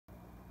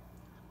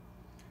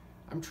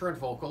I'm Trent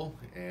Voelkl,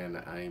 and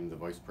I'm the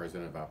Vice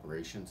President of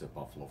Operations at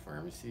Buffalo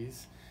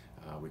Pharmacies.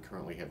 We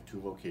currently have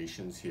 2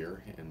 locations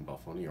here in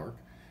Buffalo, New York.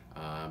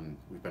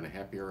 We've been a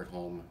Happier at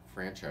Home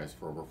franchise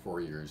for over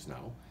 4 years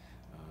now.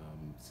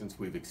 Since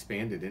we've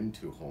expanded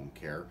into home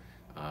care,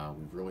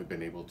 we've really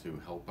been able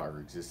to help our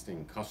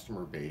existing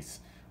customer base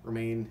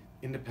remain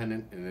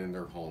independent and in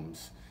their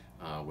homes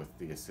with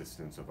the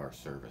assistance of our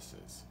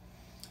services.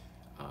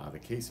 The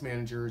case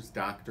managers,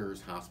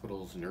 doctors,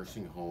 hospitals,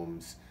 nursing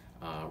homes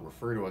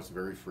refer to us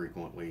very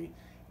frequently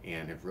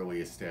and have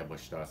really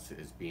established us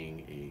as being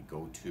a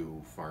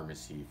go-to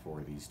pharmacy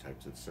for these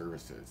types of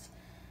services.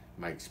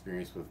 My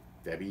experience with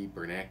Debbie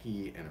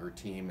Bernacki and her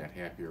team at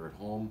Happier at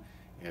Home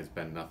has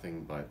been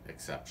nothing but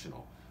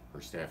exceptional.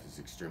 Her staff is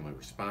extremely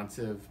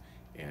responsive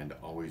and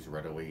always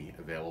readily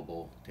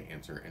available to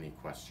answer any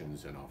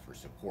questions and offer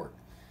support.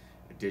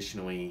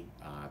 Additionally,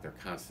 they're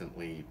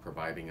constantly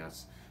providing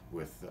us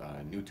with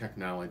new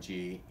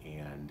technology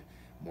and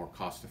more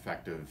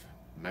cost-effective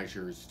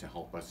measures to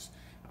help us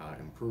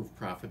improve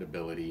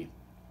profitability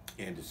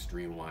and to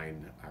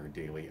streamline our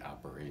daily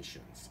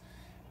operations.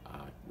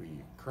 We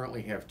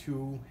currently have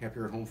 2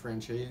 Happier at Home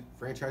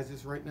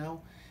franchises right now,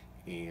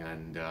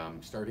 and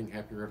starting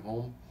Happier at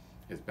Home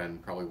has been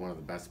probably one of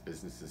the best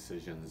business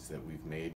decisions that we've made